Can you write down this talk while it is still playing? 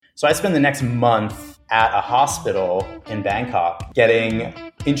So I spend the next month at a hospital in Bangkok getting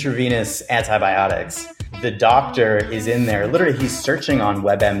intravenous antibiotics. The doctor is in there. Literally, he's searching on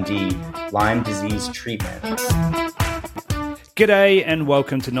WebMD, Lyme disease treatment. G'day and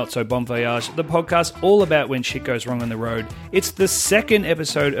welcome to Not So Bon Voyage, the podcast all about when shit goes wrong on the road. It's the second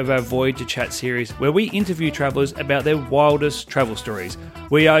episode of our Voyager Chat series where we interview travellers about their wildest travel stories.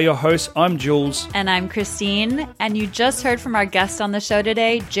 We are your hosts. I'm Jules. And I'm Christine. And you just heard from our guest on the show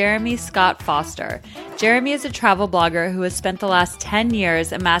today, Jeremy Scott Foster. Jeremy is a travel blogger who has spent the last 10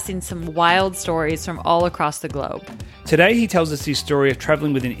 years amassing some wild stories from all across the globe. Today he tells us his story of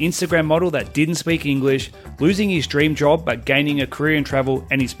travelling with an Instagram model that didn't speak English, losing his dream job but gaining a career in travel,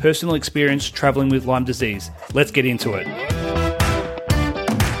 and his personal experience travelling with Lyme disease. Let's get into it.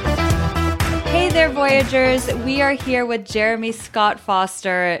 Hey there, Voyagers. We are here with Jeremy Scott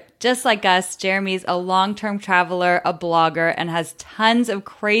Foster. Just like us, Jeremy's a long-term traveler, a blogger, and has tons of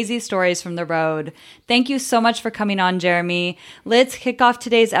crazy stories from the road. Thank you so much for coming on, Jeremy. Let's kick off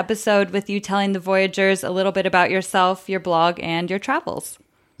today's episode with you telling the Voyagers a little bit about yourself, your blog, and your travels.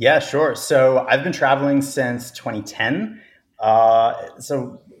 Yeah, sure. So I've been traveling since 2010.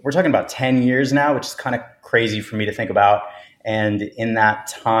 So we're talking about 10 years now, which is kind of crazy for me to think about. And in that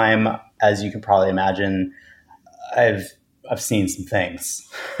time, as you can probably imagine, I've seen some things.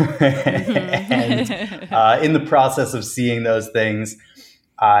 And in the process of seeing those things,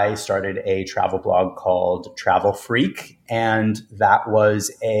 I started a travel blog called Travel Freak. And that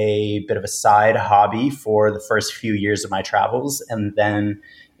was a bit of a side hobby for the first few years of my travels. And then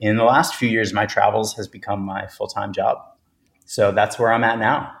in the last few years, my travels has become my full-time job. So that's where I'm at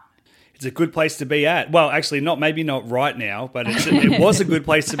now. It's a good place to be at. Well, actually, maybe not right now, but it was a good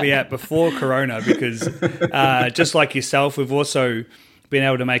place to be at before Corona because just like yourself, we've also been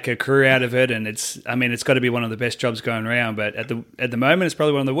able to make a career out of it, and it's got to be one of the best jobs going around. But at the moment, it's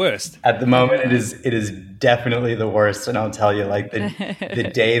probably one of the worst. At the moment, it is definitely the worst, and I'll tell you, like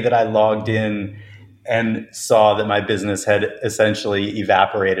the day that I logged in and saw that my business had essentially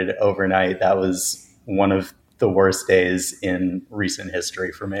evaporated overnight, that was one of the worst days in recent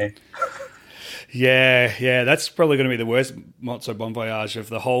history for me. Yeah, that's probably going to be the worst Not So Bon Voyage of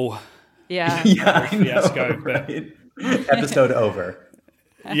the whole fiasco. Right? Episode over.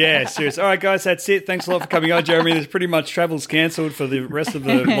 Yeah, serious. All right, guys, that's it. Thanks a lot for coming on, Jeremy. There's pretty much travel's cancelled for the rest of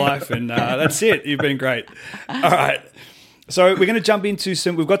the life, and that's it. You've been great. All right. So we're going to jump into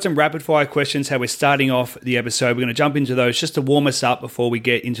we've got some rapid fire questions, how we're starting off the episode. We're going to jump into those just to warm us up before we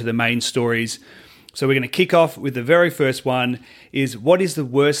get into the main stories. So we're going to kick off with the very first one is, what is the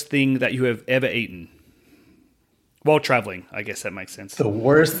worst thing that you have ever eaten? While traveling, I guess that makes sense. The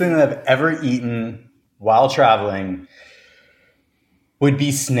worst thing that I've ever eaten while traveling would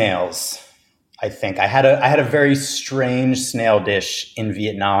be snails. I think I had a very strange snail dish in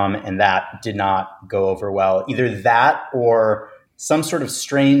Vietnam, and that did not go over well. Either that or some sort of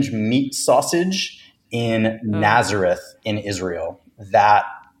strange meat sausage in Nazareth in Israel. That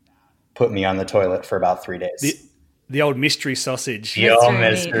put me on the toilet for about 3 days. The old mystery sausage.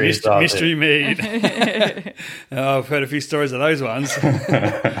 Mystery meat. Oh, I've heard a few stories of those ones.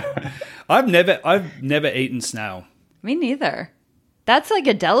 I've never eaten snail. Me neither. That's like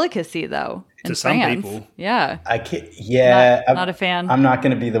a delicacy, though. To some France. people. Yeah. Not a fan. I'm not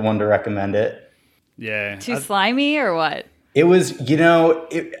going to be the one to recommend it. Yeah. Too slimy or what? It was,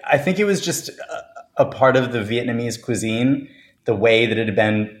 I think it was just a part of the Vietnamese cuisine. The way that it had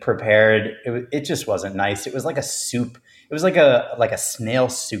been prepared, it just wasn't nice. It was like a soup. It was like a snail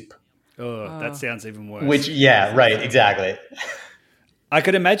soup. Oh, that sounds even worse. Which, yeah, right, exactly. I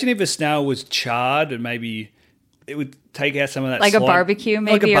could imagine if a snail was charred and maybe it would take out some of that like slime. A barbecue,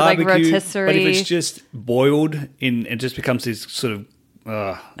 maybe, or like rotisserie. But if it's just boiled it just becomes this sort of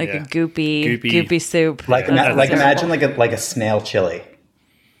a goopy soup. Imagine like a snail chili.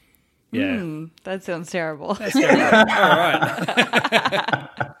 Yeah. That sounds terrible. That's terrible. All right.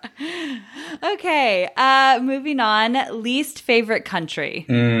 Okay, moving on. Least favorite country.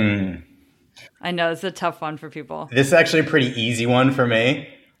 I know it's a tough one for people. This is actually a pretty easy one for me.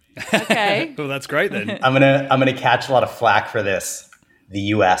 Okay. Well, that's great then. I'm gonna catch a lot of flack for this. The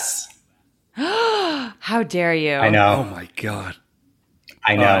U.S. How dare you? I know. Oh my God.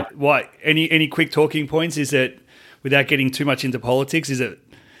 I know. What? Any quick talking points? Is it, without getting too much into politics, is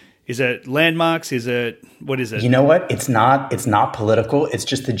it landmarks? What is it? You know what? It's not political. It's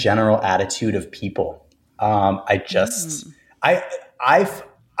just the general attitude of people. I've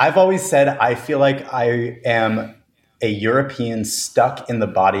always said I feel like I am a European stuck in the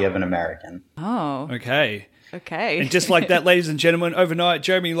body of an American. Oh. Okay. Okay. And just like that, ladies and gentlemen, overnight,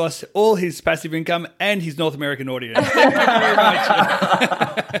 Jeremy lost all his passive income and his North American audience. Thank you very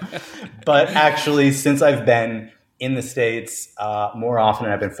much. But actually, since I've been in the States more often,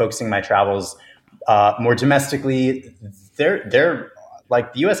 and I've been focusing my travels more domestically, they're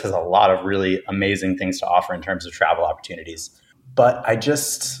like, the US has a lot of really amazing things to offer in terms of travel opportunities. But I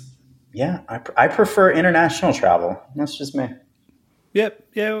prefer international travel. That's just me. Yep.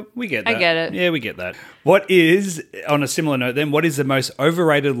 Yeah, we get that. I get it. Yeah, we get that. What is, on a similar note then, what is the most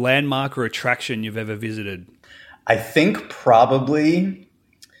overrated landmark or attraction you've ever visited? I think probably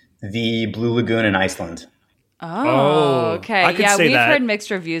the Blue Lagoon in Iceland. Oh, okay. I could Yeah, see we've that. heard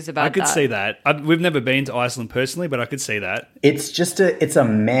mixed reviews about that. I could see that. We've never been to Iceland personally, but I could see that. It's just it's a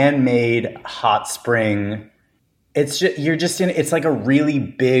man-made hot spring. It's like a really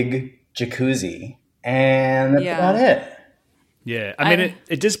big jacuzzi, and that's about it. Yeah, I mean,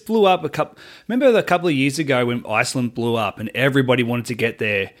 it just blew up remember a couple of years ago when Iceland blew up and everybody wanted to get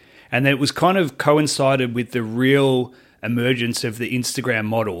there, and then it was kind of coincided with the real emergence of the Instagram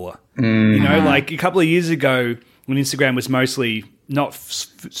model. You know, like a couple of years ago when Instagram was mostly not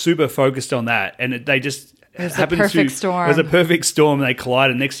super focused on that, and they just happened to... perfect storm. It was a perfect storm, and they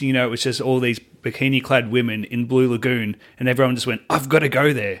collided. Next thing you know, it was just all these bikini-clad women in Blue Lagoon, and everyone just went, I've got to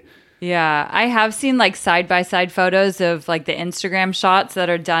go there. Yeah, I have seen like side-by-side photos of like the Instagram shots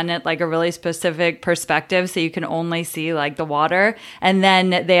that are done at like a really specific perspective, so you can only see like the water, and then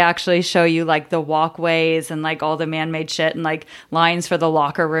they actually show you like the walkways and like all the man-made shit and like lines for the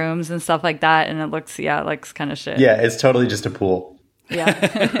locker rooms and stuff like that, and it looks kind of shit. Yeah, it's totally just a pool.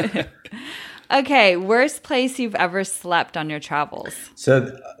 Yeah. Okay, worst place you've ever slept on your travels?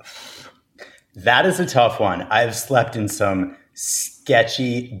 So that is a tough one. I've slept in some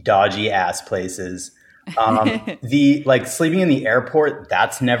sketchy, dodgy ass places. The like sleeping in the airport,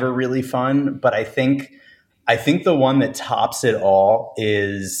 that's never really fun. But I think the one that tops it all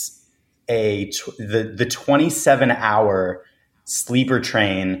is the 27-hour sleeper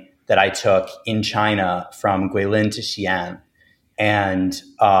train that I took in China from Guilin to Xi'an, and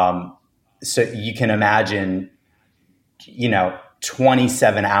so you can imagine,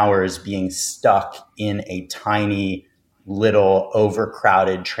 27 hours being stuck in a tiny little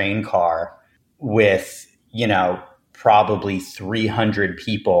overcrowded train car with, probably 300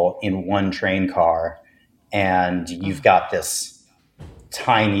 people in one train car. And you've got this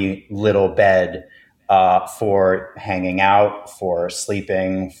tiny little bed for hanging out, for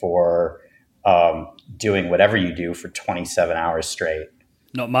sleeping, for doing whatever you do for 27 hours straight.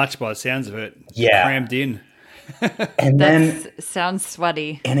 Not much by the sounds of it. Yeah. Crammed in. And then sounds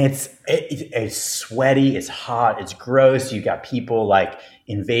sweaty. And it's sweaty, it's hot, it's gross. You got people like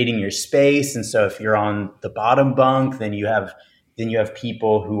invading your space, and so if you're on the bottom bunk, then you have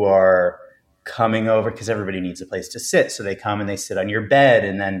people who are coming over because everybody needs a place to sit. So they come and they sit on your bed,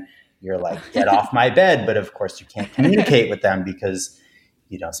 and then you're like, "Get off my bed!" But of course, you can't communicate with them because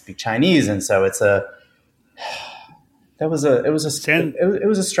you don't speak Chinese, and so it was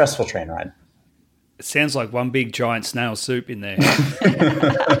a stressful train ride. It sounds like one big giant snail soup in there.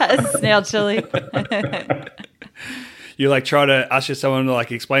 Snail chili. You like try to usher someone to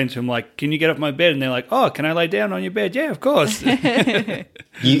like explain to them like, can you get off my bed? And they're like, oh, can I lay down on your bed? Yeah, of course.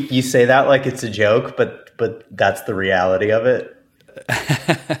 You say that like it's a joke, but that's the reality of it.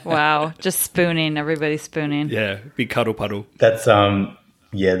 Wow, just spooning. Everybody's spooning. Yeah, big cuddle puddle. That's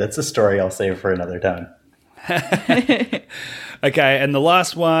that's a story I'll save for another time. Okay, and the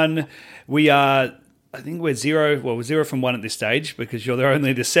last one, I think we're zero. Well, we're 0 from 1 at this stage because you're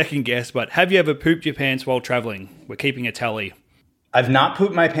only the second guest. But have you ever pooped your pants while traveling? We're keeping a tally. I've not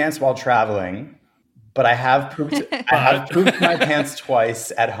pooped my pants while traveling, but I have pooped. I have pooped my pants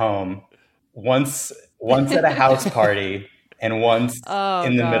twice at home. Once at a house party, and once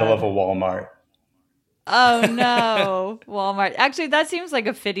in the middle of a Walmart. Oh no, Walmart. Actually, that seems like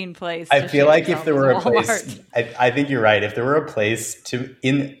a fitting place. I feel like if there were a place, I think you're right. If there were a place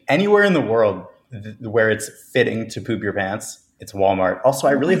anywhere in the world where it's fitting to poop your pants, it's Walmart. Also,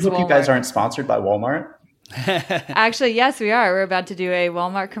 I really hope you guys aren't sponsored by Walmart. Actually, yes, we are. We're about to do a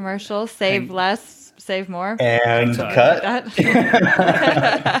Walmart commercial. Save less, save more. And cut.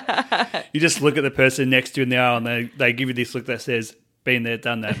 You just look at the person next to you in the aisle and they give you this look that says, been there,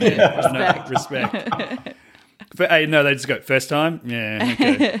 done that. Man. Yeah. Respect. Hey, no, they just go, first time? Yeah,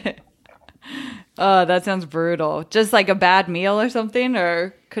 okay. Oh, that sounds brutal. Just like a bad meal or something,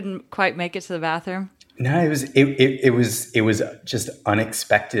 or couldn't quite make it to the bathroom? No, it was just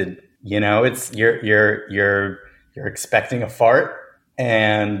unexpected. It's you're expecting a fart,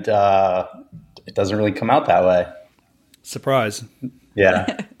 and it doesn't really come out that way. Surprise.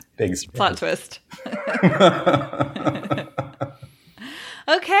 Yeah. Big plot twist.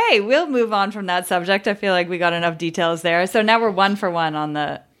 Okay, we'll move on from that subject. I feel like we got enough details there. So now we're 1 for 1 on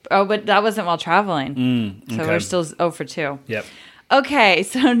the... Oh, but that wasn't while traveling. So we're still 0 for 2. Yep. Okay,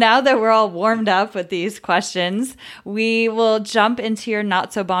 so now that we're all warmed up with these questions, we will jump into your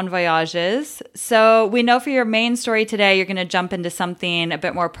not so bon voyages. So we know for your main story today, you're going to jump into something a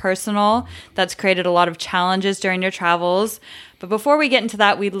bit more personal that's created a lot of challenges during your travels. But before we get into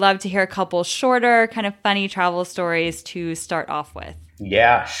that, we'd love to hear a couple shorter, kind of funny travel stories to start off with.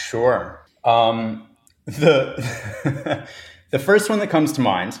 Yeah, sure. The the first one that comes to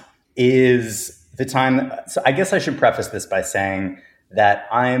mind is the time. So I guess I should preface this by saying that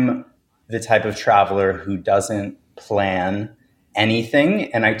I'm the type of traveler who doesn't plan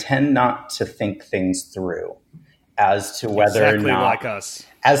anything, and I tend not to think things through as to whether Exactly or not like us.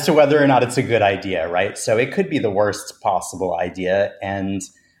 as to whether or not it's a good idea, right? So it could be the worst possible idea, and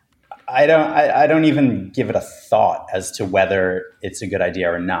I don't even give it a thought as to whether it's a good idea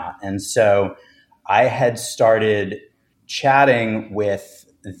or not. And so I had started chatting with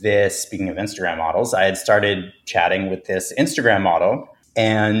this, speaking of Instagram models, I had started chatting with this Instagram model,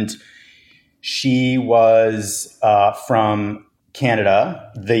 and she was from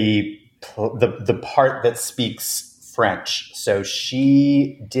Canada, the part that speaks French. So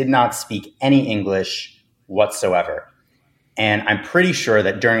she did not speak any English whatsoever. And I'm pretty sure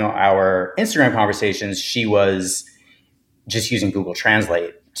that during our Instagram conversations, she was just using Google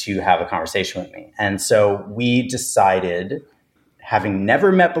Translate to have a conversation with me. And so we decided, having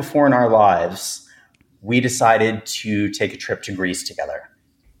never met before in our lives, we decided to take a trip to Greece together.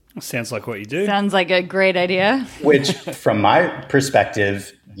 Sounds like what you do. Sounds like a great idea. Which, from my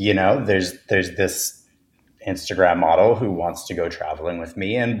perspective, there's this Instagram model who wants to go traveling with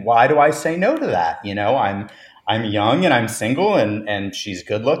me. And why do I say no to that? I'm young and I'm single and she's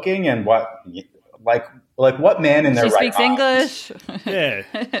good looking and what man in their She right speaks mind? English.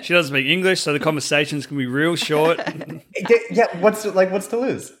 Yeah. She doesn't speak English, so the conversations can be real short. Yeah, what's to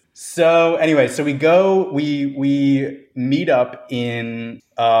lose? So anyway, so we meet up in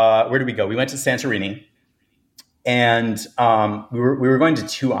where did we go? We went to Santorini, and we were going to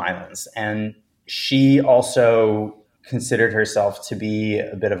 2 islands, and she also considered herself to be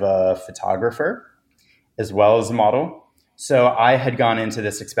a bit of a photographer as well as a model. So I had gone into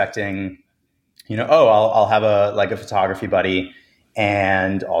this expecting, I'll have a photography buddy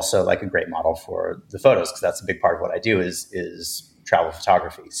and also like a great model for the photos, because that's a big part of what I do is travel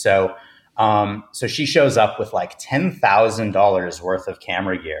photography. So so she shows up with like $10,000 worth of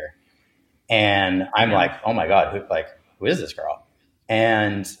camera gear, and I'm like, oh my God, who is this girl?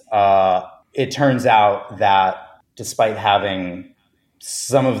 And it turns out that despite having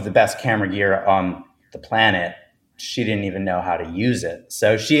some of the best camera gear on the planet, she didn't even know how to use it.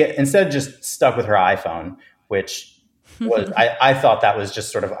 So she instead just stuck with her iPhone, which was, I thought that was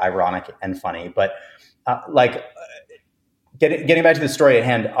just sort of ironic and funny. But getting back to the story at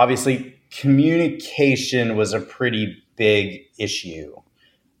hand, obviously communication was a pretty big issue.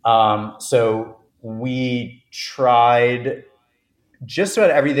 So we tried just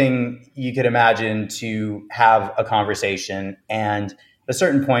about everything you could imagine to have a conversation. And at a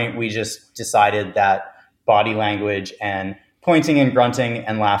certain point, we just decided that body language and pointing and grunting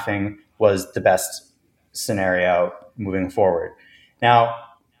and laughing was the best scenario moving forward. Now,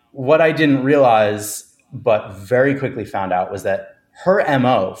 what I didn't realize, but very quickly found out, was that her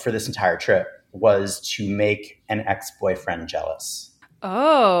MO for this entire trip was to make an ex-boyfriend jealous.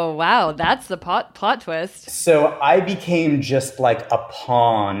 Oh, wow. That's the plot twist. So I became just like a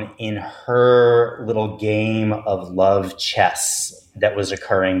pawn in her little game of love chess that was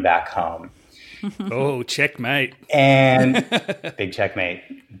occurring back home. Oh, checkmate. And big checkmate.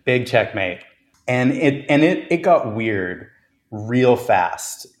 And it got weird real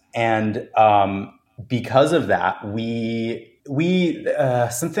fast. And because of that, we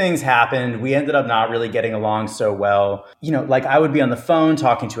some things happened. We ended up not really getting along so well. I would be on the phone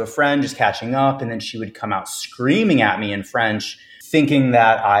talking to a friend, just catching up, and then she would come out screaming at me in French, thinking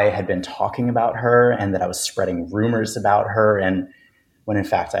that I had been talking about her and that I was spreading rumors about her, and when in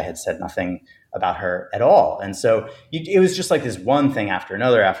fact I had said nothing about her at all. And so it was just like this one thing after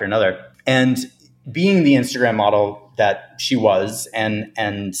another. And being the Instagram model that she was, and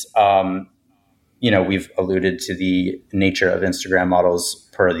we've alluded to the nature of Instagram models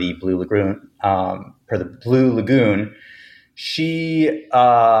per the Blue Lagoon. She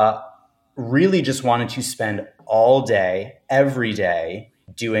really just wanted to spend all day, every day,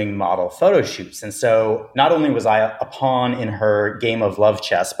 doing model photo shoots. And so not only was I a pawn in her game of love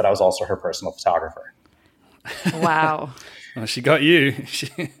chess, but I was also her personal photographer. Wow. Oh, she got you.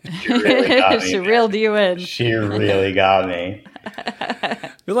 She really got me. She reeled you in. She really got me.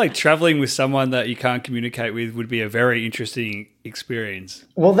 I feel like traveling with someone that you can't communicate with would be a very interesting experience.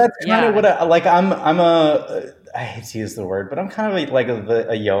 Well, that's kind Yeah. of what I hate to use the word, but I'm kind of like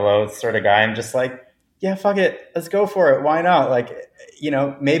a YOLO sort of guy. I'm just like, yeah, fuck it. Let's go for it. Why not? Like,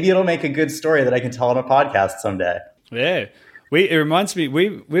 maybe it'll make a good story that I can tell on a podcast someday. Yeah. It reminds me,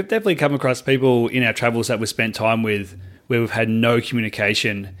 we've definitely come across people in our travels that we've spent time with where we've had no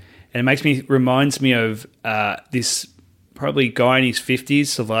communication. And it reminds me of this probably guy in his 50s,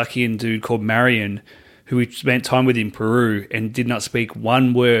 Slovakian dude called Marian, who we spent time with in Peru and did not speak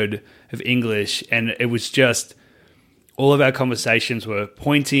one word of English. And it was just, all of our conversations were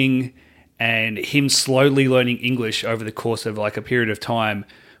pointing and him slowly learning English over the course of like a period of time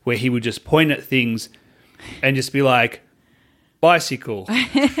where he would just point at things and just be like, bicycle.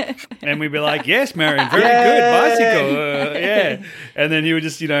 And we'd be like, yes, Marion, very good, bicycle. Yeah. And then he would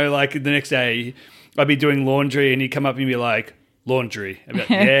just, like the next day I'd be doing laundry and he'd come up and he'd be like, laundry. I'd be like,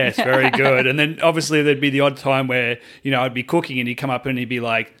 yes, very good. And then obviously there'd be the odd time where, I'd be cooking and he'd come up and he'd be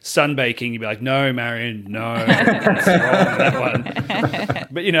like, sunbaking. You'd be like, no, Marion, no. That's wrong, that one.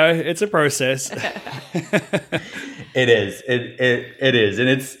 But, it's a process. It is. It is. And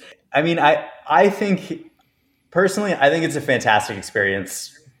it's, I think, personally, I think it's a fantastic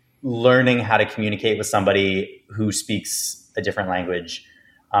experience learning how to communicate with somebody who speaks a different language,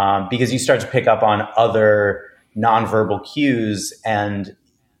 because you start to pick up on other nonverbal cues, and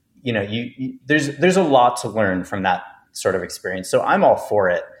there's a lot to learn from that sort of experience. So I'm all for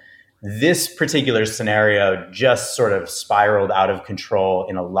it. This particular scenario just sort of spiraled out of control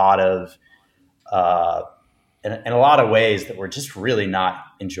in a lot of in a lot of ways that were just really not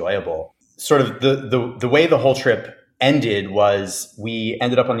enjoyable. Sort of the way the whole trip ended was we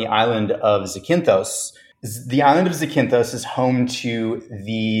ended up on the island of Zakynthos. The island of Zakynthos is home to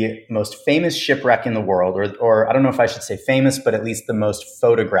the most famous shipwreck in the world, or I don't know if I should say famous, but at least the most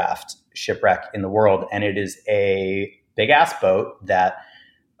photographed shipwreck in the world. And it is a big-ass boat that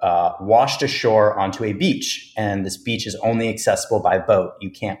washed ashore onto a beach. And this beach is only accessible by boat. You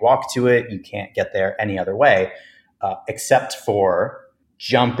can't walk to it. You can't get there any other way, except for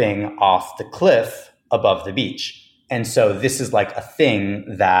jumping off the cliff above the beach. And so this is like a thing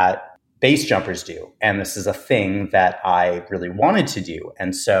that base jumpers do. And this is a thing that I really wanted to do.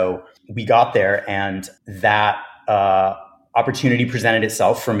 And so we got there, and that opportunity presented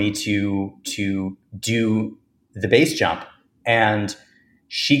itself for me to do the base jump. And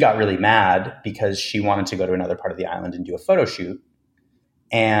she got really mad because she wanted to go to another part of the island and do a photo shoot.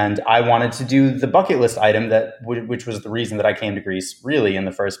 And I wanted to do the bucket list item which was the reason that I came to Greece really in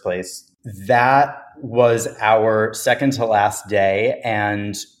the first place. That was our second to last day,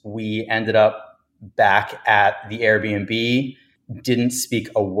 and we ended up back at the Airbnb, didn't speak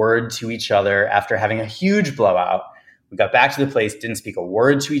a word to each other after having a huge blowout. We got back to the place, didn't speak a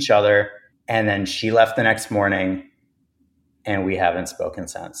word to each other, and then she left the next morning, and we haven't spoken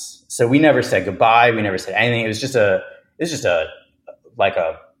since. So we never said goodbye, we never said anything. It was just a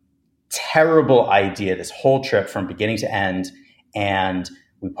terrible idea, this whole trip from beginning to end, and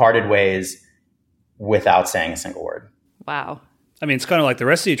we parted ways without saying a single word. Wow. I mean, it's kind of like the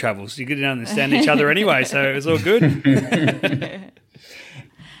rest of your travels. You get down and stand each other anyway, so it was all good.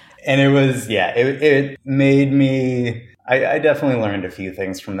 And it was, it made me, I definitely learned a few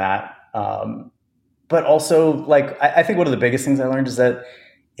things from that. But also, I think one of the biggest things I learned is that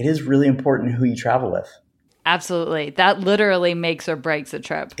it is really important who you travel with. Absolutely. That literally makes or breaks a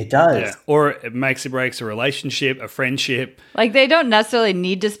trip. It does. Yeah. Or it makes or breaks a relationship, a friendship. Like, they don't necessarily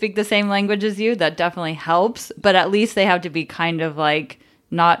need to speak the same language as you. That definitely helps. But at least they have to be kind of like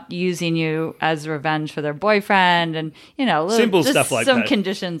not using you as revenge for their boyfriend, and, simple stuff like some that.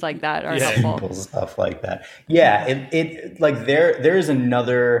 Conditions like that are helpful. Simple stuff like that. Yeah. It like there is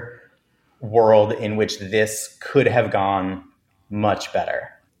another world in which this could have gone much better.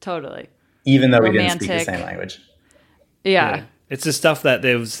 Totally. Even though Romantic. we didn't speak the same language. Yeah. It's the stuff that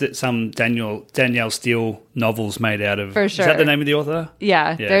there was some Danielle Steele novels made out of. For sure. Is that the name of the author?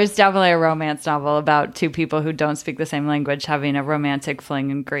 Yeah. There's definitely a romance novel about two people who don't speak the same language having a romantic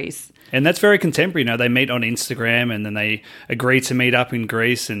fling in Greece. And that's very contemporary. They meet on Instagram and then they agree to meet up in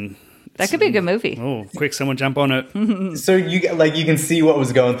Greece, and that could be a good movie. Oh, quick, someone jump on it. So you can see what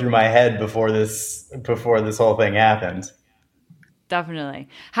was going through my head before this whole thing happened. Definitely.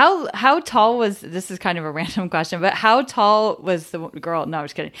 How tall was, this is kind of a random question, but how tall was the girl? No, I'm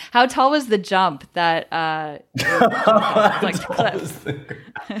just kidding. How tall was the jump that like the cliff?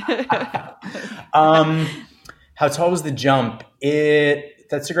 How tall was the jump?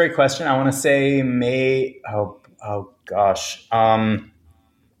 That's a great question. I want to say Oh gosh. I'm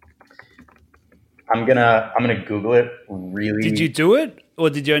gonna Google it really. Did you do it, or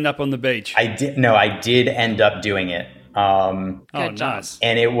did you end up on the beach? I did. No, I did end up doing it. Oh, Good job. nice.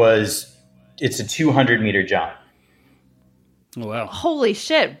 And it's a 200-meter jump. Oh, wow. Holy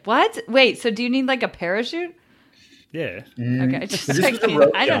shit. What? Wait, so do you need like a parachute? Yeah. Okay, just This was a checking.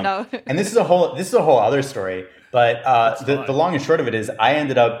 rope I don't know. jump. And this is a whole other story. But the long and short of it is I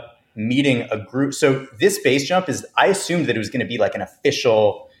ended up meeting a group. So this base jump I assumed that it was going to be like an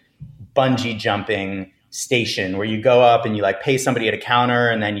official bungee jumping station where you go up and you like pay somebody at a counter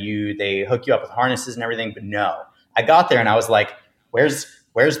and then they hook you up with harnesses and everything. But no, I got there and I was like, where's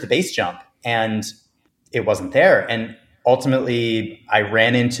the base jump? And it wasn't there. And ultimately I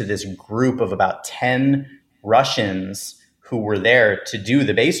ran into this group of about 10 Russians who were there to do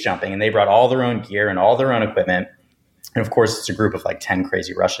the base jumping, and they brought all their own gear and all their own equipment. And of course, it's a group of like 10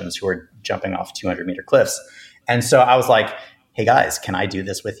 crazy Russians who are jumping off 200-meter cliffs. And so I was like, hey guys, can I do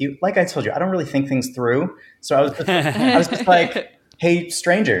this with you? Like I told you, I don't really think things through. So I was just like, hey,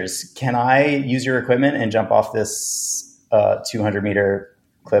 strangers, can I use your equipment and jump off this 200-meter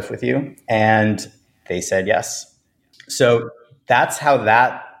cliff with you? And they said yes. So that's how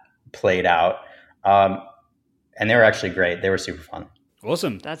that played out. And they were actually great. They were super fun.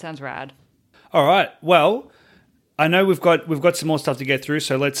 Awesome. That sounds rad. All right. Well, I know we've got some more stuff to get through,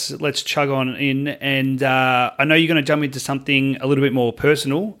 so let's chug on in. And I know you're going to jump into something a little bit more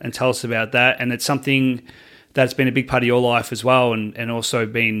personal and tell us about that. And it's something that's been a big part of your life as well, and also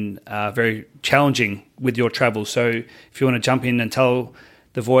been very challenging with your travel. So if you want to jump in and tell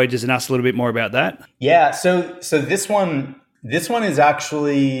the Voyagers and us a little bit more about that. Yeah. So this one is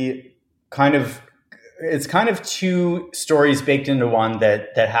actually it's kind of two stories baked into one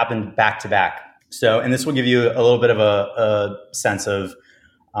that happened back to back. So, and this will give you a little bit of a sense of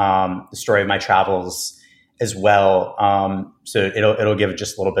the story of my travels as well. So it'll give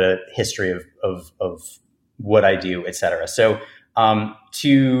just a little bit of history of what I do, et cetera. So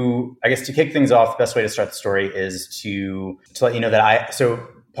to kick things off, the best way to start the story is to let you know that so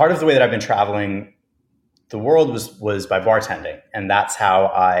part of the way that I've been traveling the world was by bartending. And that's how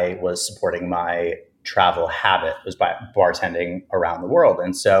I was supporting my travel habit, was by bartending around the world.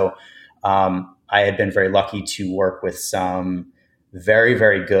 And so I had been very lucky to work with some very,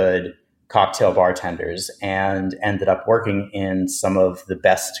 very good cocktail bartenders and ended up working in some of the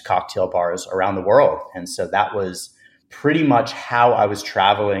best cocktail bars around the world. And so that was pretty much how I was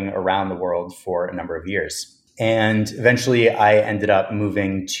traveling around the world for a number of years. And eventually I ended up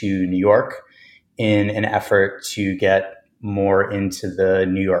moving to New York in an effort to get more into the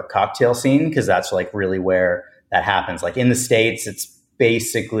New York cocktail scene, because that's like really where that happens. Like in the States, it's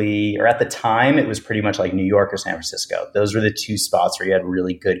basically, or at the time, it was pretty much like New York or San Francisco. Those were the two spots where you had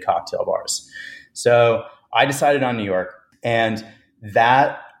really good cocktail bars. So I decided on New York, and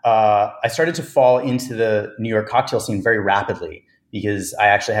that I started to fall into the New York cocktail scene very rapidly because I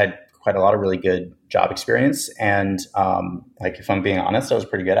actually had quite a lot of really good job experience. And like, if I'm being honest, I was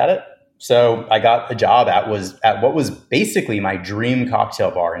pretty good at it. So I got a job at what was basically my dream cocktail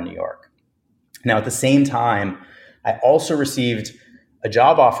bar in New York. Now, at the same time, I also received a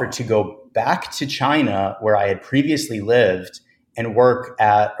job offer to go back to China, where I had previously lived, and work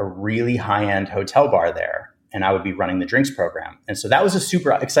at a really high-end hotel bar there. And I would be running the drinks program. And so that was a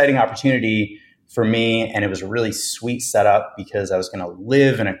super exciting opportunity for me. And it was a really sweet setup because I was going to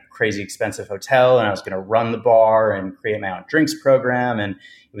live in a crazy expensive hotel, and I was going to run the bar and create my own drinks program. And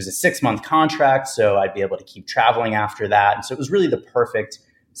it was a 6-month contract, so I'd be able to keep traveling after that. And so it was really the perfect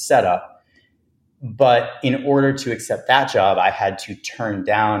setup. But in order to accept that job, I had to turn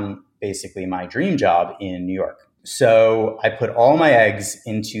down basically my dream job in New York. So I put all my eggs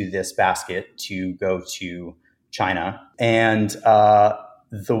into this basket to go to China. And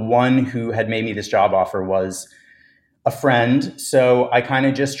the one who had made me this job offer was a friend. So I kind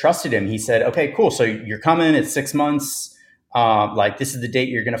of just trusted him. He said, okay, cool. So you're coming, it's 6 months. Like, this is the date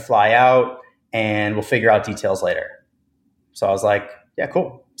you're going to fly out, and we'll figure out details later. So I was like, yeah,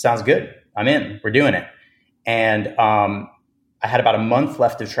 cool. Sounds good. I'm in. We're doing it. And I had about a month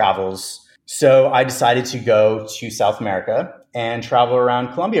left of travels. So I decided to go to South America and travel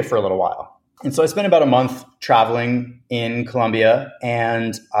around Colombia for a little while. And so I spent about a month traveling in Colombia,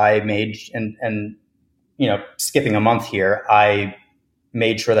 and I made, and you know, skipping a month here, I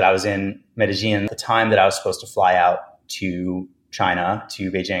made sure that I was in Medellin the time that I was supposed to fly out to China,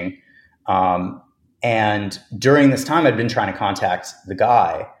 to Beijing. And during this time, I'd been trying to contact the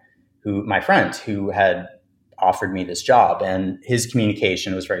guy my friend who had offered me this job, and his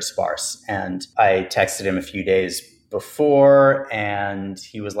communication was very sparse. And I texted him a few days before, and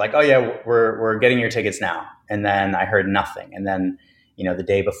he was like, "Oh yeah, we're getting your tickets now." And then I heard nothing. And then, the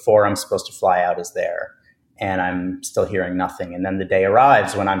day before I'm supposed to fly out is there, and I'm still hearing nothing. And then the day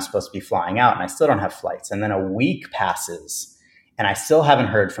arrives when I'm supposed to be flying out, and I still don't have flights. And then a week passes, and I still haven't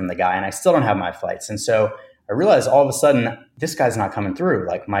heard from the guy, and I still don't have my flights. And so I realized all of a sudden, this guy's not coming through.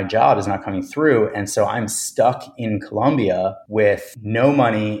 Like, my job is not coming through. And so I'm stuck in Colombia with no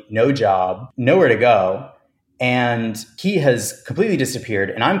money, no job, nowhere to go. And he has completely disappeared,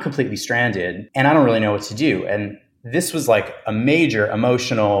 and I'm completely stranded, and I don't really know what to do. And this was like a major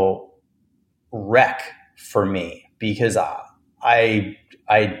emotional wreck for me, because I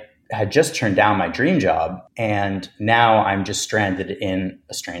had just turned down my dream job, and now I'm just stranded in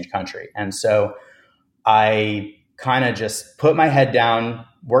a strange country. And so I kind of just put my head down,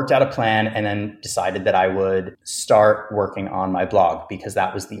 worked out a plan, and then decided that I would start working on my blog, because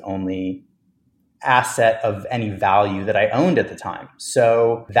that was the only asset of any value that I owned at the time.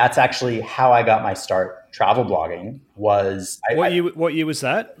 So that's actually how I got my start travel blogging. What year was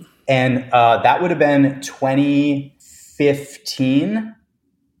that? And that would have been 2014,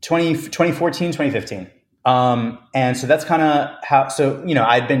 2015. And so that's kind of how,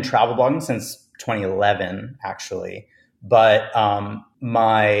 I'd been travel blogging since 2011, actually. But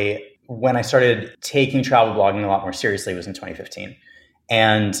when I started taking travel blogging a lot more seriously was in 2015.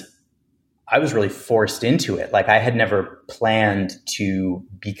 And I was really forced into it. Like, I had never planned to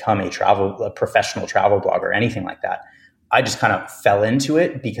become a professional travel blogger or anything like that. I just kind of fell into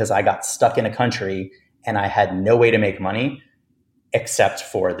it because I got stuck in a country and I had no way to make money except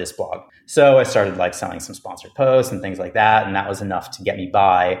for this blog. So I started selling some sponsored posts and things like that. And that was enough to get me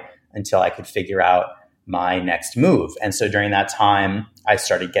by until I could figure out my next move. And so during that time, I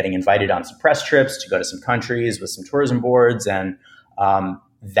started getting invited on some press trips to go to some countries with some tourism boards. And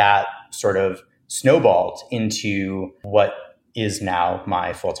that sort of snowballed into what is now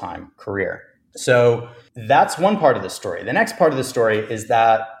my full-time career. So that's one part of the story. The next part of the story is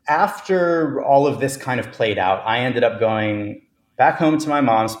that after all of this kind of played out, I ended up going back home to my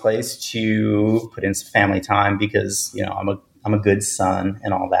mom's place to put in some family time because, I'm a good son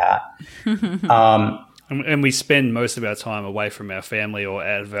and all that. And we spend most of our time away from our family or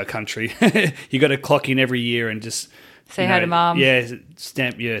out of our country. You got to clock in every year and just say hi to mom. Yeah,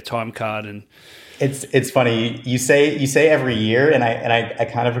 stamp your time card. And it's funny you say every year, and I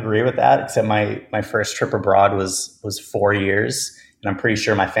kind of agree with that. Except my first trip abroad was 4 years, and I'm pretty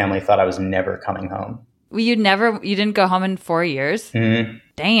sure my family thought I was never coming home. You didn't go home in 4 years? Mm-hmm.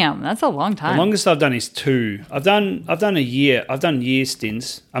 Damn, that's a long time. The longest I've done is 2. I've done a year. I've done year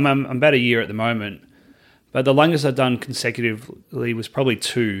stints. I'm about a year at the moment, but the longest I've done consecutively was probably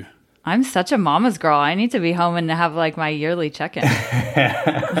 2. I'm such a mama's girl. I need to be home and have my yearly check-in.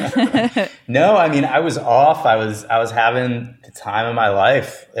 No, I mean, I was off. I was having the time of my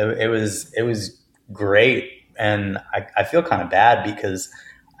life. It was great, and I feel kind of bad because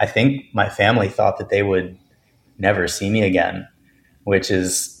I think my family thought that they would never see me again, which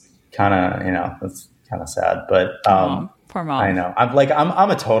is kind of that's kind of sad. But poor mom. I know.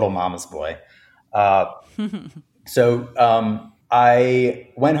 I'm a total mama's boy. So I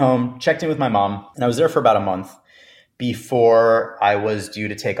went home, checked in with my mom, and I was there for about a month before I was due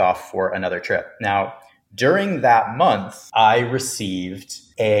to take off for another trip. Now, during that month, I received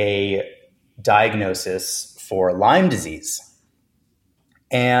a diagnosis for Lyme disease.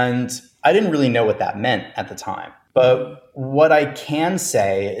 And I didn't really know what that meant at the time. But what I can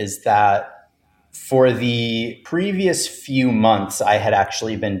say is that for the previous few months, I had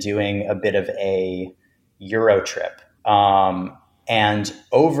actually been doing a bit of a Euro trip. And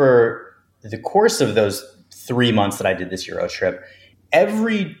over the course of those 3 months that I did this Euro trip,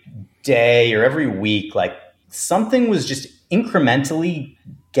 every day or every week, something was just incrementally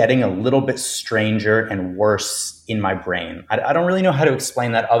getting a little bit stranger and worse in my brain. I don't really know how to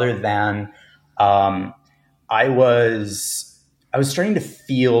explain that other than I was starting to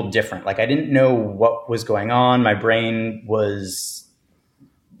feel different. I didn't know what was going on. My brain was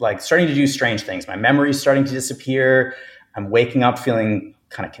starting to do strange things. My memory's starting to disappear. I'm waking up feeling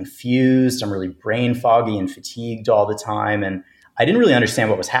kind of confused. I'm really brain foggy and fatigued all the time. And I didn't really understand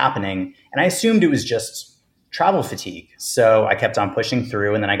what was happening. And I assumed it was just travel fatigue. So I kept on pushing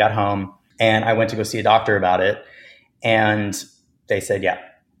through, and then I got home and I went to go see a doctor about it. And they said, yeah,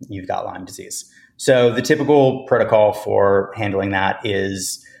 you've got Lyme disease. So the typical protocol for handling that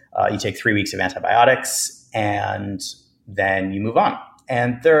is you take 3 weeks of antibiotics and then you move on.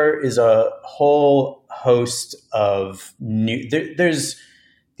 And there is a whole host of there's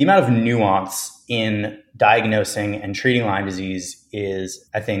the amount of nuance in diagnosing and treating Lyme disease is,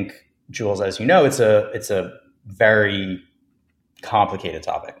 I think, Jules, as you know, it's a very complicated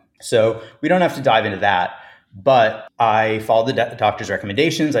topic. So we don't have to dive into that. But I followed the doctor's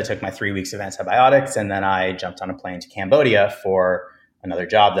recommendations. I took my 3 weeks of antibiotics, and then I jumped on a plane to Cambodia for another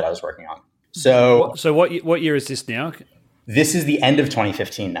job that I was working on. So what year is this now? This is the end of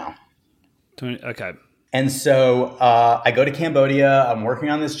 2015 now. Okay. And so I go to Cambodia. I'm working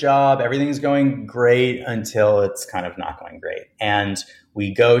on this job. Everything's going great until it's kind of not going great. And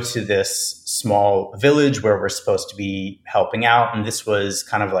we go to this small village where we're supposed to be helping out. And this was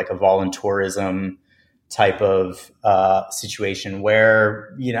kind of like a volunteerism type of situation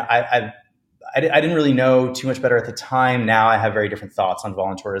where, I didn't really know too much better at the time. Now I have very different thoughts on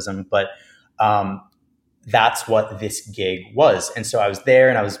volunteerism, but that's what this gig was. And so I was there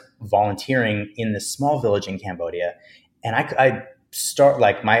and I was volunteering in this small village in Cambodia. And I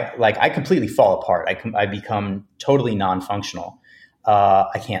completely fall apart. I become totally non-functional.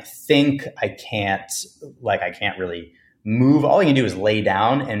 I can't think. I can't really move. All I can do is lay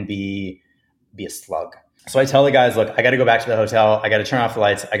down and be a slug. So I tell the guys, look, I got to go back to the hotel. I got to turn off the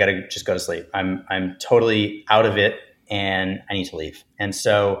lights. I got to just go to sleep. I'm totally out of it and I need to leave. And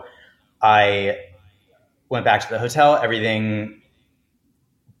so I went back to the hotel. Everything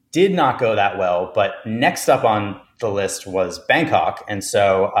did not go that well, but next up on the list was Bangkok. And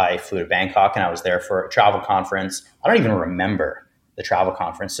so I flew to Bangkok and I was there for a travel conference. I don't even remember the travel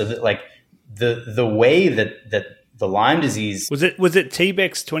conference. So that, like, the way that the Lyme disease was it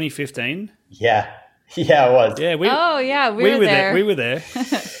TBEX 2015? Yeah, it was. Yeah, we were there. We were there.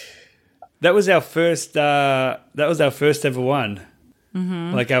 That was our first. That was our first ever one.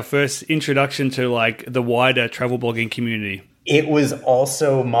 Mm-hmm. Like our first introduction to like the wider travel blogging community. It was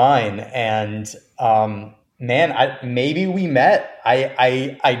also mine, and man, maybe we met.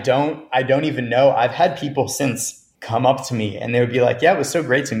 I don't even know. I've had people since come up to me, and they would be like, "Yeah, it was so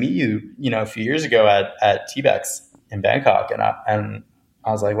great to meet you. A few years ago at TBEX in Bangkok," and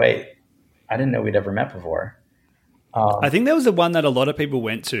I was like, "Wait, I didn't know we'd ever met before." I think that was the one that a lot of people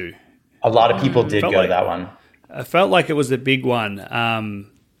went to. A lot of people did go to that one. I felt like it was a big one.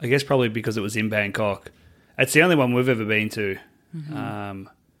 I guess probably because it was in Bangkok. It's the only one we've ever been to. Mm-hmm.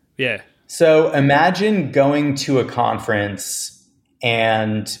 Yeah. So imagine going to a conference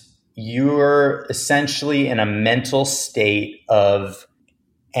and you're essentially in a mental state of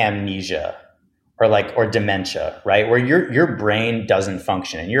amnesia or dementia, right? Where your brain doesn't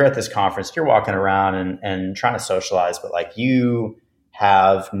function and you're at this conference, you're walking around and trying to socialize, but like you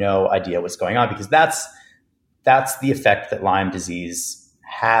have no idea what's going on, because that's the effect that Lyme disease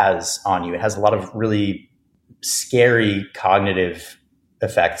has on you. It has a lot of really scary cognitive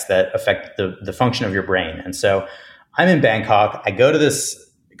effects that affect the function of your brain. And so I'm in Bangkok, I go to this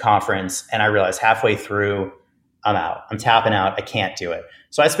conference and I realize halfway through, I'm out. I'm tapping out. I can't do it.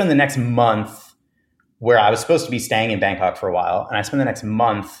 So I spend the next month where I was supposed to be staying in Bangkok for a while. And I spend the next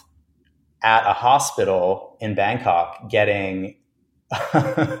month at a hospital in Bangkok getting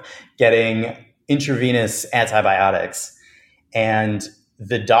intravenous antibiotics. And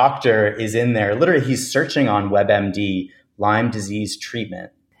the doctor is in there. Literally, he's searching on WebMD Lyme disease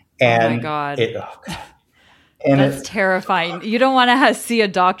treatment. And oh my God. And that's terrifying. You don't want to see a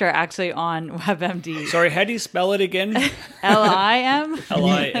doctor actually on WebMD. Sorry, how do you spell it again? LIM?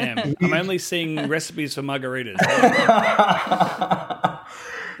 LIM. I'm only seeing recipes for margaritas.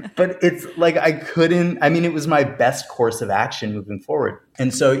 But it's like it was my best course of action moving forward.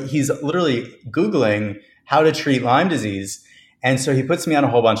 And so he's literally Googling how to treat Lyme disease. And so he puts me on a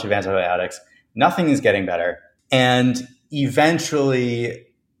whole bunch of antibiotics. Nothing is getting better. And eventually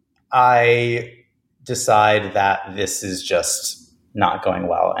I decide that this is just not going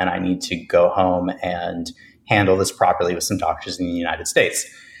well and I need to go home and handle this properly with some doctors in the United States.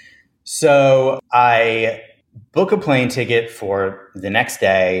 So I book a plane ticket for the next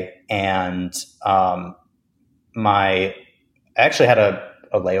day, and I actually had a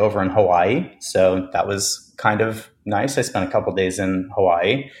layover in Hawaii, so that was kind of nice. I spent a couple days in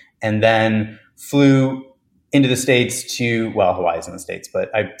Hawaii and then flew into the States Hawaii's in the States,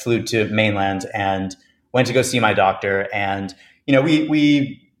 but I flew to mainland and went to go see my doctor. And,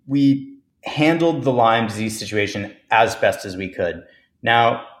 we handled the Lyme disease situation as best as we could.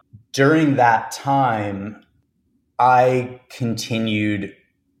 Now, during that time, I continued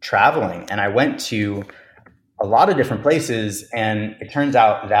traveling and I went to a lot of different places. And it turns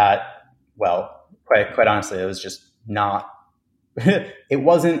out that, well, quite honestly, it was just not, it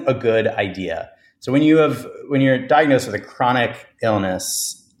wasn't a good idea. So when you're diagnosed with a chronic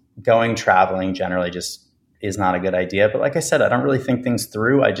illness, going traveling generally just is not a good idea. But like I said, I don't really think things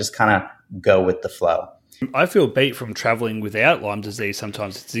through. I just kind of go with the flow. I feel beat from traveling without Lyme disease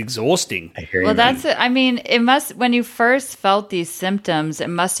sometimes. It's exhausting. I hear you. Well, man. that's it. I mean, it must, when you first felt these symptoms, it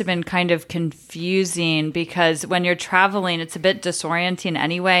must have been kind of confusing because when you're traveling, it's a bit disorienting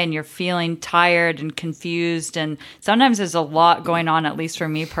anyway, and you're feeling tired and confused. And sometimes there's a lot going on, at least for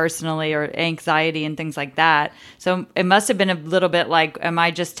me personally, or anxiety and things like that. So it must have been a little bit like, am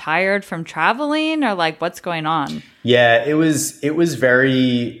I just tired from traveling, or like, what's going on? Yeah, it was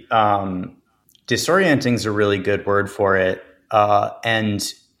very disorienting is a really good word for it.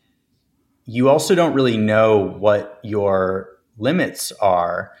 And you also don't really know what your limits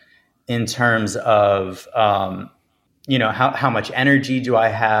are in terms of, how much energy do I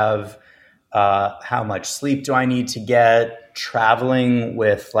have? How much sleep do I need to get? Traveling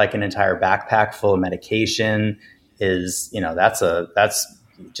with like an entire backpack full of medication is, that's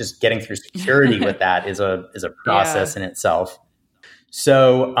just getting through security with that is a process in itself.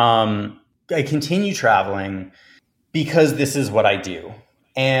 So, I continue traveling because this is what I do.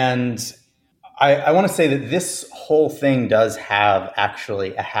 And I want to say that this whole thing does have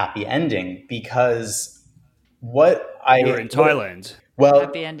actually a happy ending because You're in Thailand.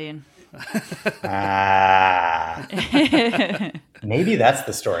 Happy ending. Maybe that's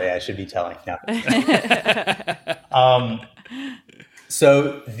the story I should be telling. No.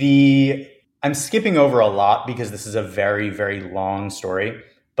 So I'm skipping over a lot because this is a very, very long story,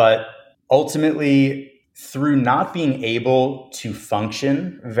 but ultimately, through not being able to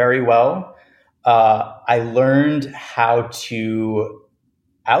function very well, I learned how to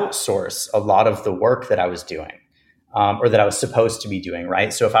outsource a lot of the work that I was doing, or that I was supposed to be doing,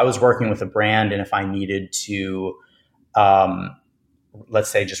 right? So if I was working with a brand and if I needed to, let's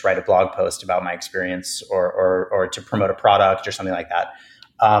say, just write a blog post about my experience or to promote a product or something like that,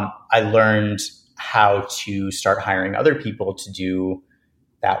 I learned how to start hiring other people to do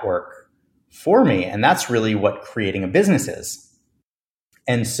that work for me. And that's really what creating a business is.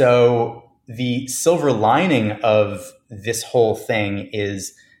 And so the silver lining of this whole thing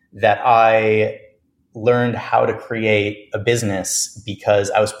is that I learned how to create a business because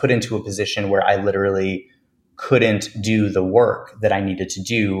I was put into a position where I literally couldn't do the work that I needed to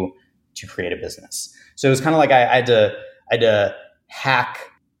do to create a business. So it was kind of like I had to hack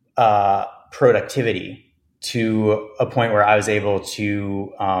productivity to a point where I was able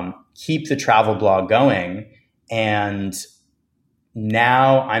to keep the travel blog going. And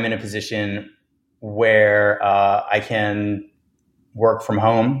now I'm in a position where I can work from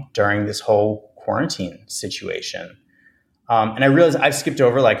home during this whole quarantine situation. And I realized I've skipped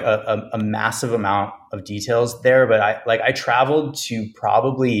over like a massive amount of details there, but I traveled to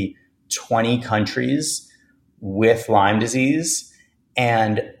probably 20 countries with Lyme disease.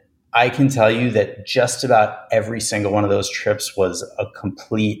 And I can tell you that just about every single one of those trips was a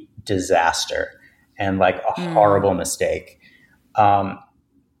complete disaster and like a horrible mistake.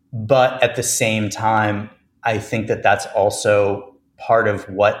 But at the same time, I think that that's also part of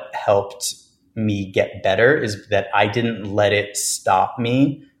what helped me get better is that I didn't let it stop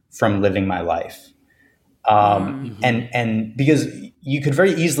me from living my life. And because you could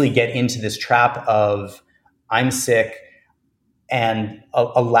very easily get into this trap of I'm sick and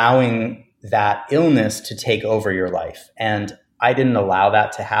allowing that illness to take over your life. And I didn't allow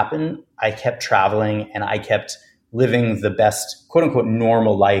that to happen. I kept traveling and I kept living the best, quote unquote,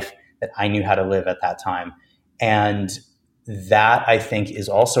 normal life that I knew how to live at that time. And that I think is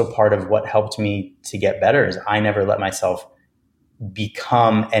also part of what helped me to get better is I never let myself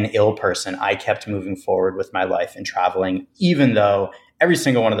become an ill person. I kept moving forward with my life and traveling, even though every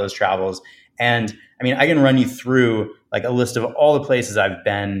single one of those travels. And I mean, I can run you through like a list of all the places I've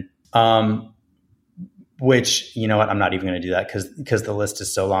been, which, you know what, I'm not even going to do that because the list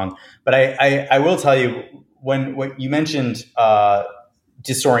is so long. But I will tell you, when you mentioned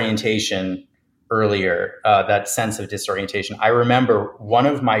disorientation earlier, that sense of disorientation, I remember one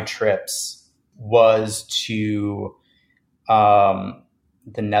of my trips was to the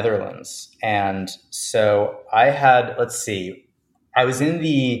Netherlands. And so I had, I was in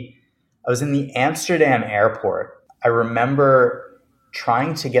the Amsterdam airport. I remember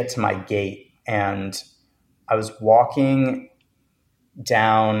trying to get to my gate and I was walking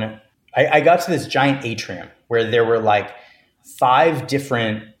down. I got to this giant atrium where there were like 5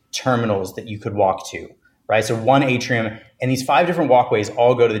 different terminals that you could walk to, right? So one atrium and these 5 different walkways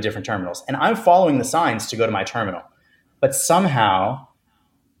all go to the different terminals. And I'm following the signs to go to my terminal. But somehow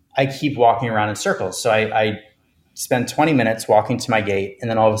I keep walking around in circles. So I spend 20 minutes walking to my gate and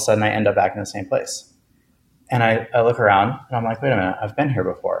then all of a sudden I end up back in the same place. And I look around and I'm like, wait a minute, I've been here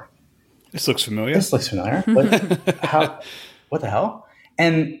before. This looks familiar. What the hell?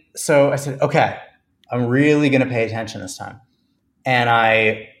 And so I said, okay, I'm really going to pay attention this time. And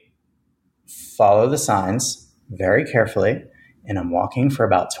I follow the signs very carefully, and I'm walking for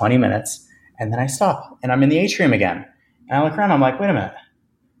about 20 minutes, and then I stop, and I'm in the atrium again. And I look around, I'm like, wait a minute,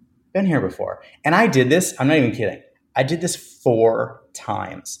 been here before. And I did this, I'm not even kidding, I did this 4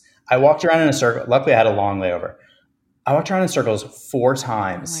 times. I walked around in a circle. Luckily, I had a long layover. I walked around in circles 4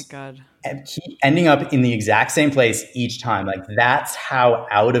 times. Oh my God. And keep ending up in the exact same place each time. Like, that's how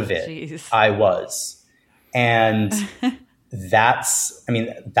out of it Jeez. I was. And that's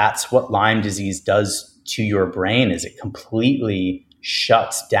what Lyme disease does to your brain, is it completely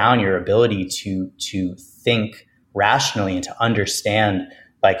shuts down your ability to think rationally and to understand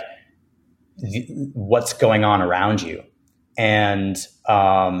like what's going on around you. And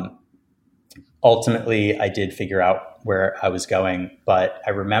ultimately, I did figure out where I was going, but I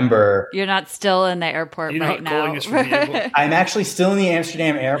remember... You're not still in the airport You're right not now. calling us from the airport. I'm actually still in the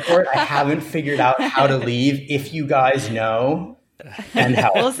Amsterdam airport. I haven't figured out how to leave. If you guys know, and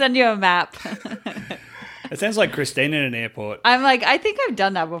help. We'll send you a map. It sounds like Christine in an airport. I'm like, I think I've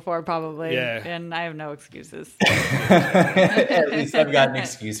done that before, probably. Yeah. And I have no excuses. At least I've got an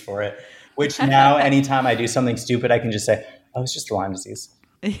excuse for it. Which now, anytime I do something stupid, I can just say, "Oh, it's just Lyme disease."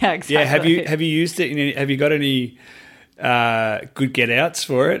 Yeah, exactly. Yeah, have you used it? Have you got any good get outs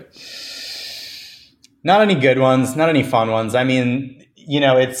for it? Not any good ones, not any fun ones. I mean,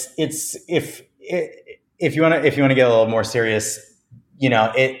 it's if you want to get a little more serious,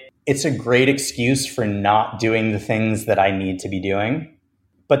 it's a great excuse for not doing the things that I need to be doing.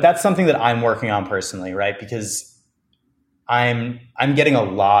 But that's something that I'm working on personally, right? Because I'm getting a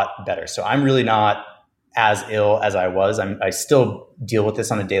lot better. So I'm really not as ill as I was. I still deal with this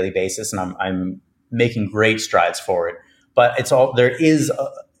on a daily basis, and I'm making great strides forward. But there is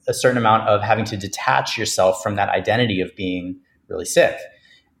a certain amount of having to detach yourself from that identity of being really sick,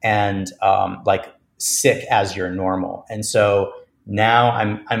 and like sick as your normal. And so now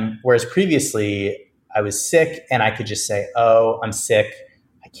I'm whereas previously I was sick and I could just say, "Oh, I'm sick.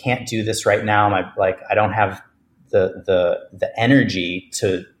 I can't do this right now. I don't have the energy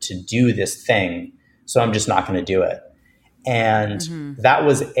to do this thing. So I'm just not going to do it." And that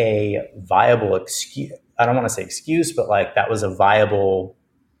was a viable excuse. I don't want to say excuse, but like that was a viable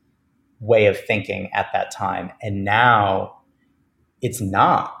way of thinking at that time. And now it's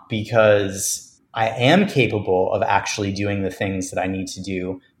not, because I am capable of actually doing the things that I need to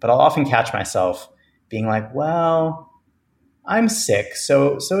do. But I'll often catch myself being like, well, I'm sick,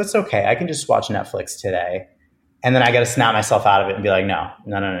 so it's okay. I can just watch Netflix today. And then I got to snap myself out of it and be like, no.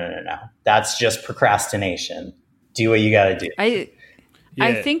 That's just procrastination. Do what you got to do.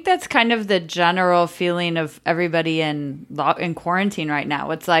 I think that's kind of the general feeling of everybody in quarantine right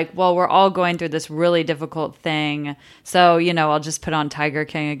now. It's like, well, we're all going through this really difficult thing. So, I'll just put on Tiger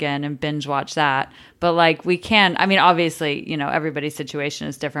King again and binge watch that. But like we can, I mean, obviously, everybody's situation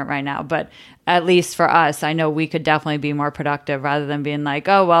is different right now. But at least for us, I know we could definitely be more productive rather than being like,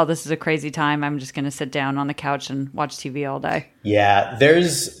 oh, well, this is a crazy time. I'm just going to sit down on the couch and watch TV all day. Yeah,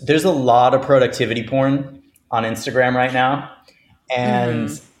 there's a lot of productivity porn on Instagram right now. And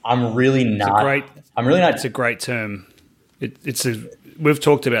I'm really not. It's a great term. We've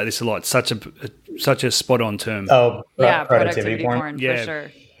talked about this a lot. Such a spot on term. Oh, yeah, productivity porn yeah. for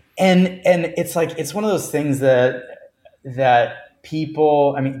sure. And it's like it's one of those things that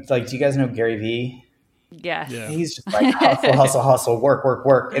people. I mean, like, do you guys know Gary Vee? Yes. Yeah. He's just like hustle,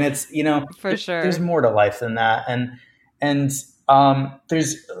 work, and it's for sure. There's more to life than that, and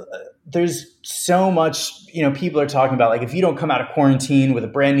there's so much, people are talking about, like, if you don't come out of quarantine with a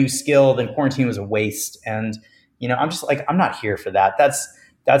brand new skill, then quarantine was a waste. And, I'm just like, I'm not here for that.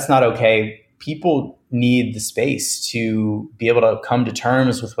 That's not okay. People need the space to be able to come to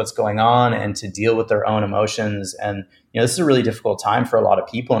terms with what's going on and to deal with their own emotions. And, this is a really difficult time for a lot of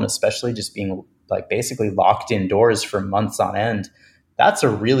people, and especially just being like basically locked indoors for months on end. That's a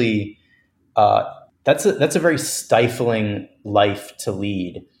really, that's a very stifling life to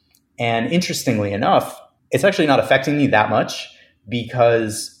lead. And interestingly enough, it's actually not affecting me that much,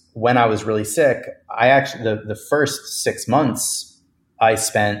 because when I was really sick, I actually, the first 6 months I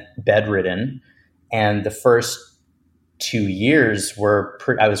spent bedridden, and the first 2 years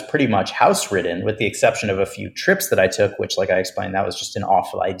I was pretty much house ridden, with the exception of a few trips that I took, which, like I explained, that was just an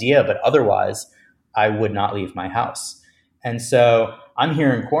awful idea. But otherwise, I would not leave my house. And so I'm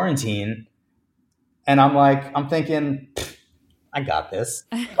here in quarantine, and I'm thinking, I got this.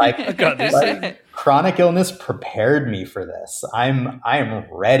 Like, I got this. Like, chronic illness prepared me for this. I am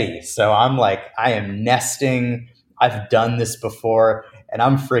ready. So I'm like, I am nesting. I've done this before, and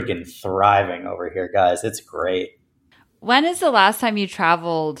I'm freaking thriving over here, guys. It's great. When is the last time you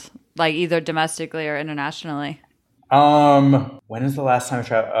traveled like either domestically or internationally? When is the last time I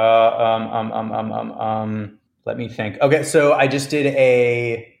traveled? Let me think. Okay, so I just did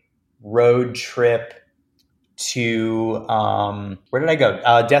a road trip to where did I go?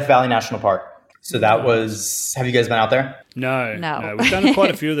 Death Valley National Park. So that was. Have you guys been out there? No. We've done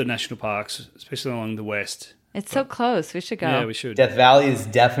quite a few of the national parks, especially along the west. It's so close. We should go. Yeah, we should. Death Valley is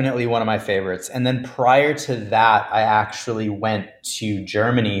definitely one of my favorites. And then prior to that, I actually went to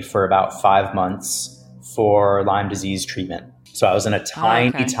Germany for about 5 months for Lyme disease treatment. So I was in a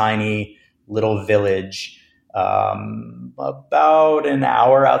tiny little village about an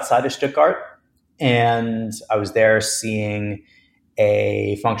hour outside of Stuttgart. And I was there seeing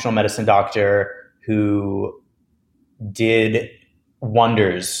a functional medicine doctor who did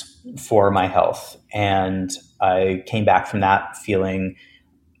wonders for my health. And I came back from that feeling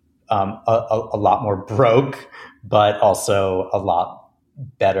a lot more broke, but also a lot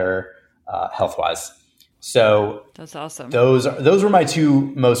better health-wise. So that's awesome. Those were my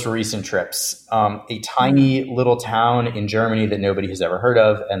two most recent trips. A tiny little town in Germany that nobody has ever heard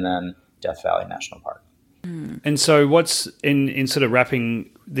of, and then Death Valley National Park. And so what's in sort of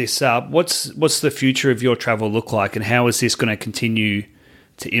wrapping this up, what's the future of your travel look like, and how is this going to continue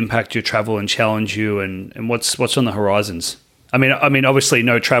to impact your travel and challenge you, and what's on the horizons? I mean obviously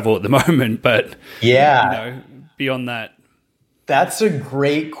no travel at the moment, but beyond that. That's a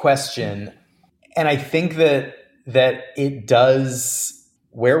great question. And I think that it does,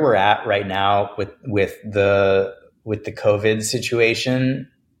 where we're at right now with the COVID situation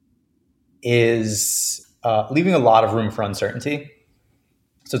is leaving a lot of room for uncertainty.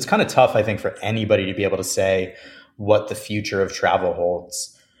 So it's kind of tough, I think, for anybody to be able to say what the future of travel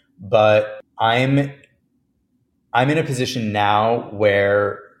holds. But I'm in a position now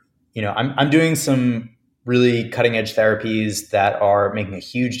where, I'm doing some really cutting edge therapies that are making a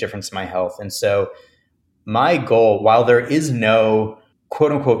huge difference in my health. And so my goal, while there is no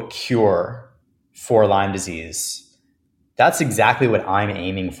quote unquote cure for Lyme disease, that's exactly what I'm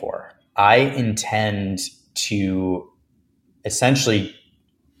aiming for. I intend to essentially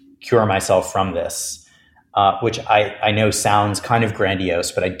cure myself from this, which I know sounds kind of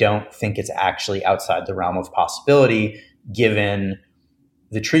grandiose, but I don't think it's actually outside the realm of possibility given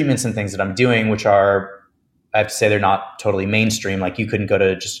the treatments and things that I'm doing, which are, I have to say, they're not totally mainstream. Like you couldn't go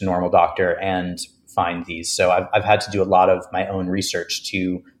to just a normal doctor and find these. So I've had to do a lot of my own research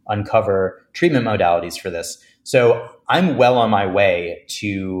to uncover treatment modalities for this. So I'm well on my way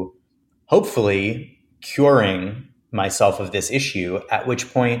to hopefully curing myself of this issue, at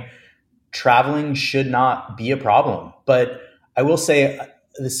which point traveling should not be a problem. But I will say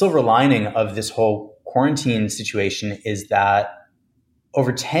the silver lining of this whole quarantine situation is that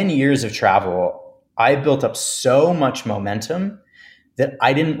over 10 years of travel, I built up so much momentum that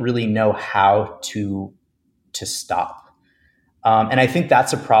I didn't really know how to stop. And I think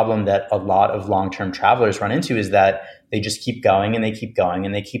that's a problem that a lot of long-term travelers run into, is that they just keep going and they keep going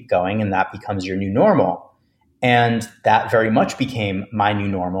and they keep going, and that becomes your new normal. And that very much became my new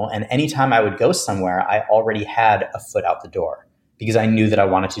normal. And anytime I would go somewhere, I already had a foot out the door because I knew that I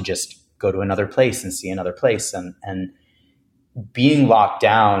wanted to just go to another place and see another place. And being locked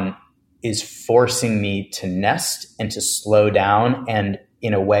down is forcing me to nest and to slow down and,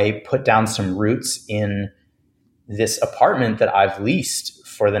 in a way, put down some roots in this apartment that I've leased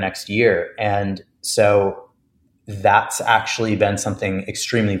for the next year. And so that's actually been something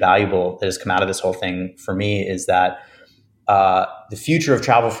extremely valuable that has come out of this whole thing for me, is that the future of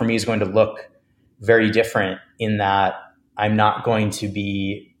travel for me is going to look very different, in that I'm not going to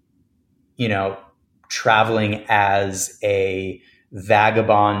be, traveling as a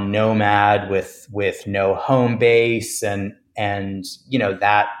vagabond nomad with no home base and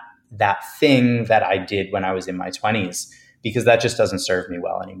that thing that I did when I was in my 20s, because that just doesn't serve me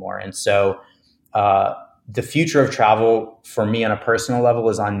well anymore. And so the future of travel for me on a personal level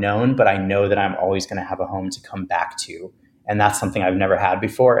is unknown, but I know that I'm always going to have a home to come back to. And that's something I've never had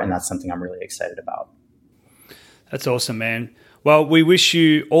before. And that's something I'm really excited about. That's awesome, man. Well, we wish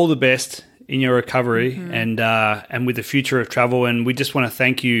you all the best in your recovery and with the future of travel. And we just want to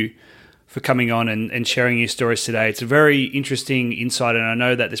thank you for coming on and sharing your stories today. It's a very interesting insight. And I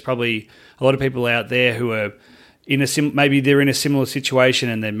know that there's probably a lot of people out there who are maybe they're in a similar situation,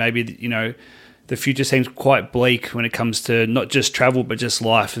 and then maybe, the future seems quite bleak when it comes to not just travel, but just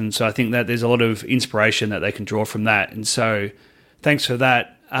life. And so I think that there's a lot of inspiration that they can draw from that. And so thanks for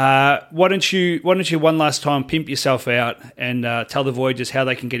that. Why don't you one last time pimp yourself out and tell the Voyagers how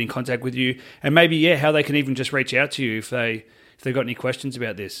they can get in contact with you, and maybe, how they can even just reach out to you if they've got any questions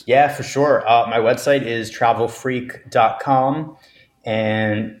about this. Yeah, for sure. My website is travelfreak.com.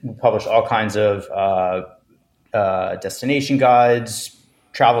 and we publish all kinds of destination guides,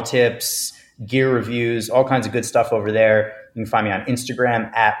 travel tips, gear reviews, all kinds of good stuff over there. You can find me on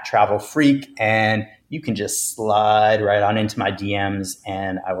Instagram at Travel Freak, and you can just slide right on into my DMs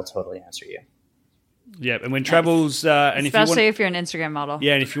and I will totally answer you. Yeah, and when travels, and especially if you're an Instagram model.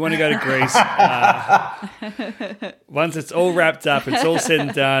 Yeah, and if you want to go to Greece, once it's all wrapped up, it's all said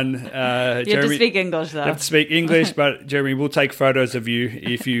and done. You have to speak English, though. You have to speak English, but Jeremy, we'll take photos of you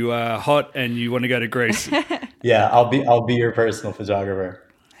if you are hot and you want to go to Greece. Yeah, I'll be your personal photographer.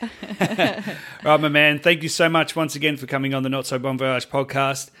 Right, my man. Thank you so much once again for coming on the Not So Bon Voyage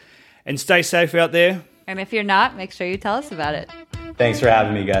podcast, and stay safe out there. And if you're not, make sure you tell us about it. Thanks for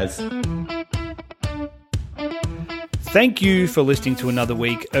having me, guys. Thank you for listening to another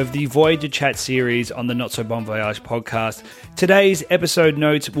week of the Voyager Chat series on the Not So Bon Voyage podcast. Today's episode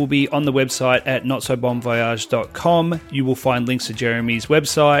notes will be on the website at notsobonvoyage.com. You will find links to Jeremy's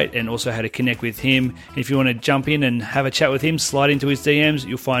website and also how to connect with him. If you want to jump in and have a chat with him, slide into his DMs.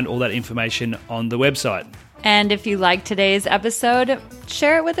 You'll find all that information on the website. And if you like today's episode,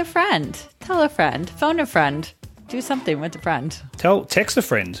 share it with a friend. Tell a friend. Phone a friend. Do something with a friend. Text a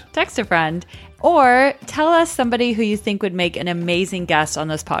friend. Text a friend. Or tell us somebody who you think would make an amazing guest on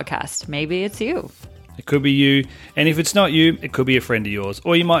this podcast. Maybe it's you. It could be you. And if it's not you, it could be a friend of yours.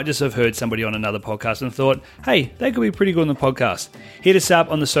 Or you might just have heard somebody on another podcast and thought, hey, they could be pretty good on the podcast. Hit us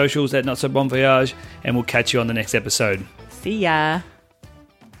up on the socials at Not So Bon Voyage, and we'll catch you on the next episode. See ya.